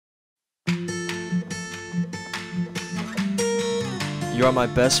You are my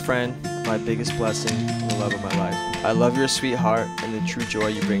best friend, my biggest blessing, and the love of my life. I love your sweet heart and the true joy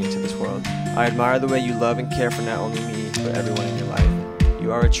you bring into this world. I admire the way you love and care for not only me, but everyone in your life.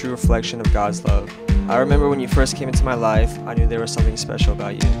 You are a true reflection of God's love. I remember when you first came into my life, I knew there was something special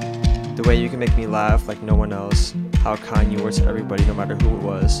about you. The way you can make me laugh like no one else, how kind you were to everybody no matter who it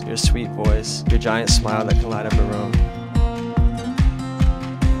was, your sweet voice, your giant smile that can light up a room.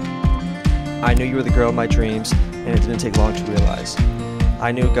 I knew you were the girl of my dreams, and it didn't take long to realize.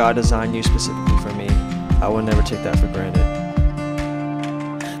 I knew God designed you specifically for me. I will never take that for granted.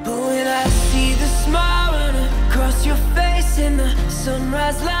 But when I see the smile run across your face and the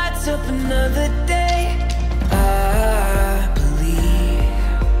sunrise lights up another day, I believe.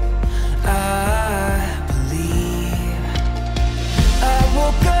 I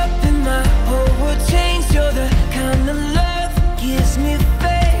woke up and my whole world changed. You're the kind of love that gives me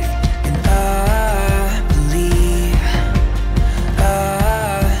faith, and I believe.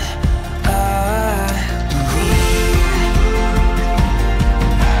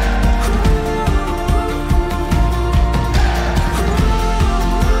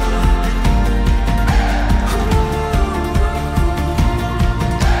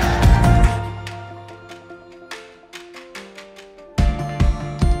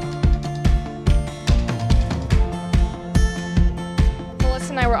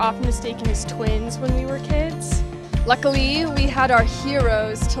 And I were often mistaken as twins when we were kids. Luckily, we had our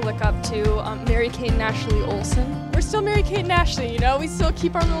heroes to look up to, Mary-Kate and Ashley Olsen. We're still Mary-Kate and Ashley, you know? We still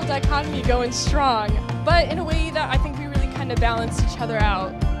keep our little dichotomy going strong, but in a way that I think we really kind of balance each other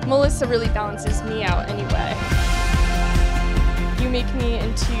out. Melissa really balances me out anyway. You make me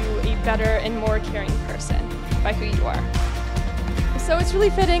into a better and more caring person by who you are. So it's really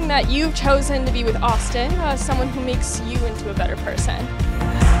fitting that you've chosen to be with Austin, someone who makes you into a better person.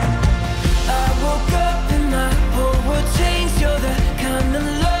 I woke up and my whole world changed. You're the kind of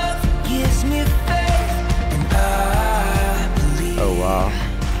love that gives me faith, and I believe. Oh wow,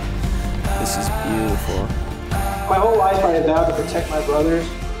 this is beautiful. My whole life I had vowed to protect my brothers.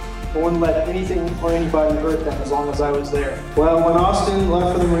 I wouldn't let anything or anybody hurt them as long as I was there. Well, when Austin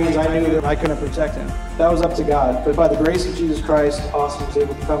left for the Marines, I knew that I couldn't protect him. That was up to God. But by the grace of Jesus Christ, Austin was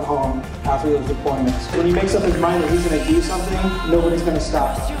able to come home after those deployments. When he makes up his mind that he's going to do something, nobody's going to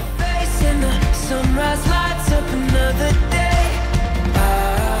stop him. And the sunrise lights up another day.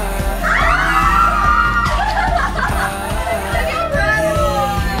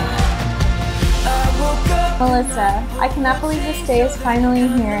 Melissa, I cannot believe this day is finally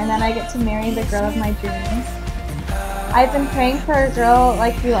here and that I get to marry the girl of my dreams. I've been praying for a girl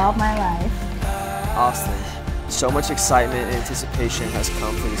like you all my life. Austin, so much excitement and anticipation has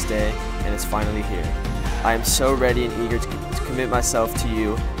come for this day, and it's finally here. I am so ready and eager to commit myself to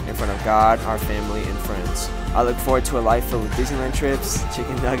you in front of God, our family, and friends. I look forward to a life filled with Disneyland trips,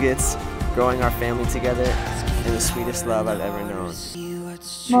 chicken nuggets, growing our family together, and the sweetest love I've ever known.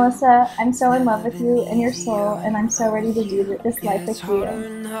 Melissa, I'm so in love with you and your soul, and I'm so ready to do this life with you.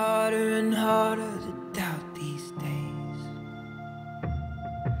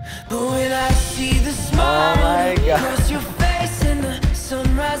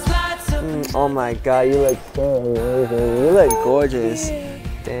 Oh my God, you look so amazing. You look gorgeous.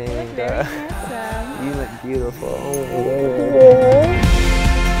 Dang, girl. You look beautiful. Oh my God.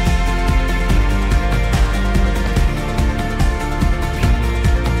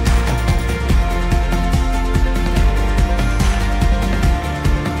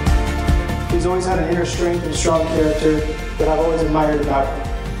 He's always had an inner strength and strong character that I've always admired about him.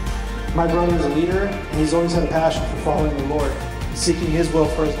 My brother is a leader, and he's always had a passion for following the Lord, seeking His will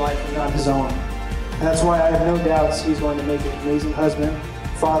for his life and not his own. And that's why I have no doubts he's going to make an amazing husband,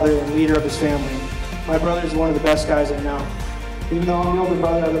 father, and leader of his family. My brother is one of the best guys I know. Even though I'm the older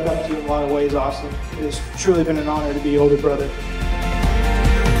brother, I look up to you in a lot of ways, Austin. It has truly been an honor to be your older brother.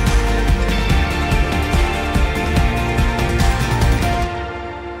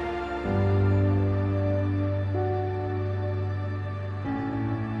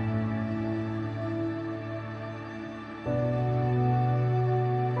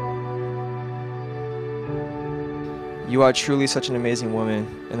 You are truly such an amazing woman,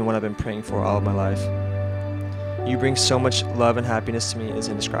 and the one I've been praying for all of my life. You bring so much love and happiness to me, it's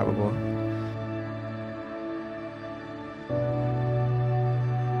indescribable.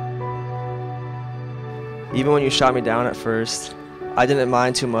 Even when you shot me down at first, I didn't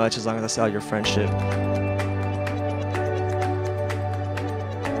mind too much as long as I saw your friendship.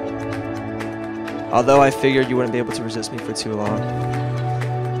 Although I figured you wouldn't be able to resist me for too long.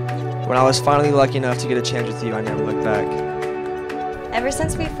 When I was finally lucky enough to get a chance with you, I never looked back. Ever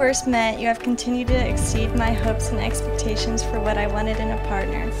since we first met, you have continued to exceed my hopes and expectations for what I wanted in a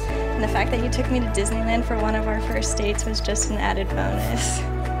partner. And the fact that you took me to Disneyland for one of our first dates was just an added bonus.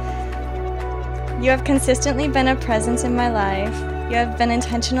 You have consistently been a presence in my life. You have been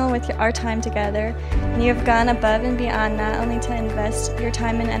intentional with our time together, and you have gone above and beyond not only to invest your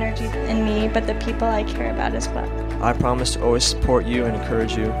time and energy in me, but the people I care about as well. I promise to always support you and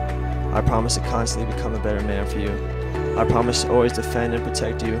encourage you. I promise to constantly become a better man for you. I promise to always defend and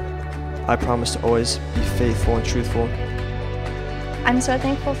protect you. I promise to always be faithful and truthful. I'm so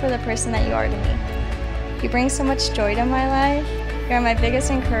thankful for the person that you are to me. You bring so much joy to my life. You are my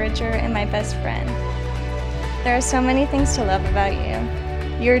biggest encourager and my best friend. There are so many things to love about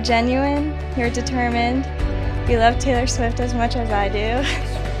you. You're genuine, you're determined, you love Taylor Swift as much as I do.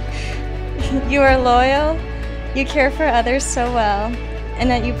 You are loyal, you care for others so well, and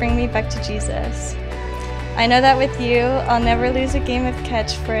that you bring me back to Jesus. I know that with you, I'll never lose a game of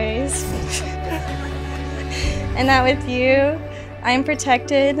catchphrase. And that with you, I'm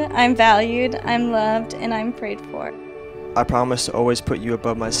protected, I'm valued, I'm loved, and I'm prayed for. I promise to always put you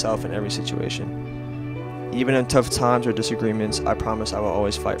above myself in every situation. Even in tough times or disagreements, I promise I will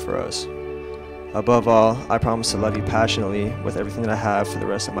always fight for us. Above all, I promise to love you passionately with everything that I have for the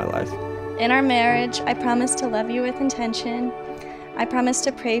rest of my life. In our marriage, I promise to love you with intention. I promise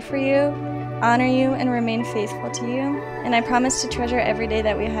to pray for you, honor you, and remain faithful to you. And I promise to treasure every day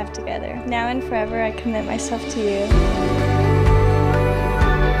that we have together. Now and forever, I commit myself to you.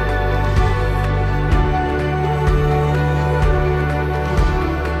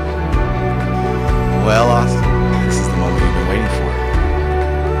 Well, Austin, this is the moment you've been waiting for.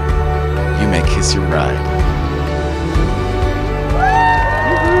 You may kiss your bride.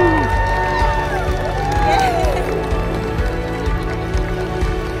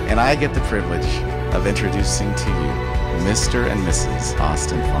 And I get the privilege of introducing to you Mr. and Mrs.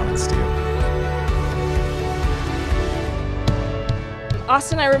 Austin Fonensteel.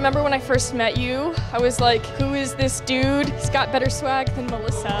 Austin, I remember when I first met you, I was like, who is this dude? He's got better swag than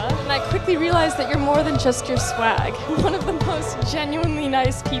Melissa. And I quickly realized that you're more than just your swag. One of the most genuinely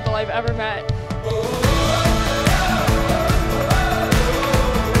nice people I've ever met.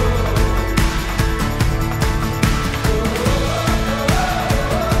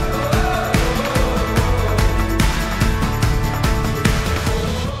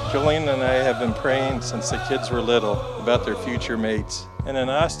 Jolene and I have been praying since the kids were little about their future mates. And in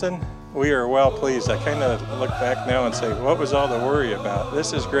Austin, we are well pleased. I kind of look back now and say, what was all the worry about?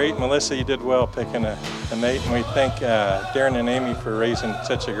 This is great. Melissa, you did well picking a mate, and we thank Darren and Amy for raising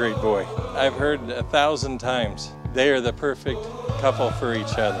such a great boy. I've heard 1,000 times, they are the perfect couple for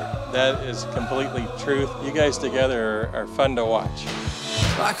each other. That is completely truth. You guys together are fun to watch.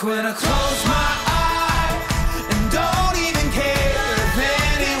 Like when I close my eyes and don't even care if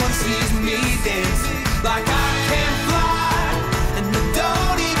anyone sees me dancing like I